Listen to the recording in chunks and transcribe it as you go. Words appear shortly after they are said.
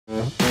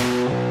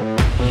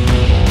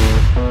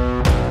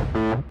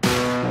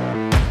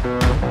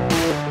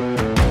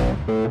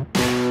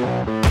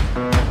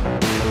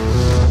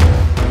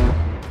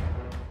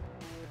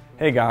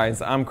Hey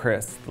guys, I'm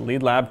Chris, the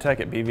lead lab tech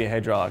at BV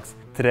Hydraulics.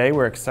 Today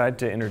we're excited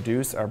to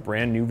introduce our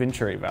brand new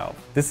Venturi valve.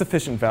 This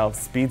efficient valve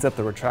speeds up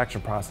the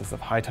retraction process of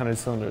high tonnage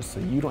cylinders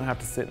so you don't have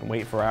to sit and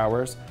wait for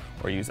hours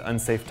or use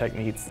unsafe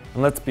techniques.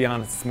 And let's be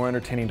honest, it's more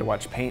entertaining to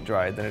watch paint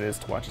dry than it is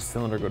to watch a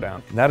cylinder go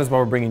down. And that is why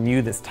we're bringing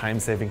you this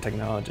time-saving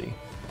technology.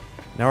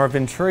 Now our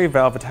Venturi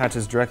valve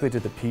attaches directly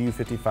to the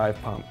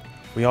PU55 pump.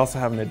 We also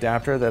have an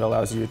adapter that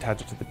allows you to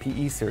attach it to the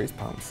PE series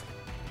pumps.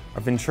 Our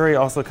Venturi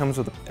also comes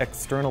with an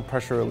external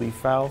pressure relief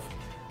valve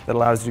that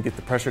allows you to get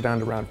the pressure down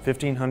to around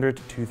 1500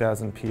 to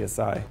 2000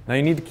 psi. Now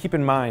you need to keep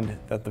in mind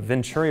that the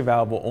Venturi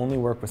valve will only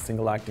work with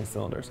single acting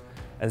cylinders,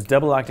 as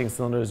double acting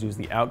cylinders use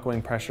the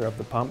outgoing pressure of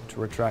the pump to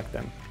retract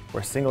them,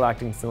 where single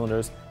acting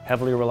cylinders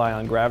heavily rely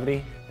on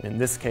gravity, and in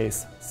this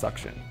case,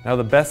 suction. Now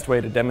the best way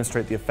to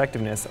demonstrate the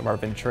effectiveness of our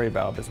Venturi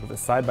valve is with a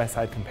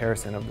side-by-side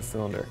comparison of the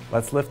cylinder.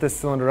 Let's lift this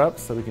cylinder up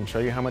so we can show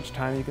you how much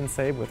time you can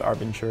save with our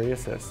Venturi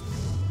assist.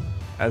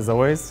 As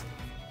always,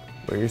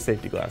 wear your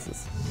safety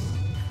glasses.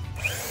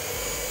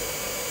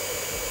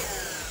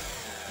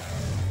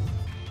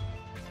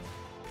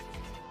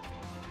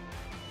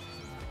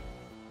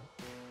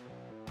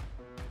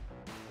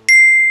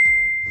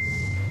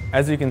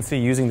 As you can see,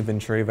 using the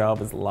Venturi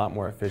valve is a lot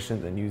more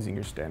efficient than using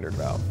your standard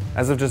valve.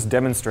 As I've just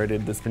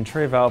demonstrated, this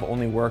Venturi valve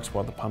only works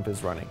while the pump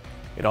is running.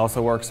 It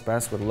also works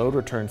best with load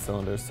return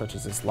cylinders such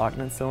as this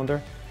Lockman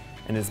cylinder,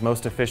 and is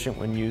most efficient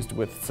when used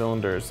with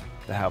cylinders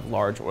that have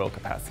large oil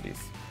capacities.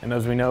 And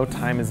as we know,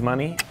 time is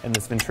money, and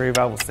this Venturi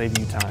valve will save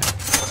you time.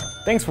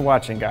 Thanks for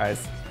watching,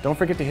 guys. Don't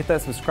forget to hit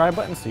that subscribe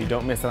button so you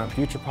don't miss out on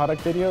future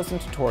product videos and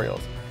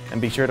tutorials.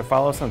 And be sure to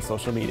follow us on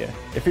social media.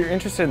 If you're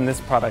interested in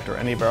this product or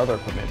any of our other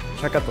equipment,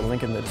 check out the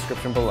link in the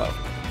description below.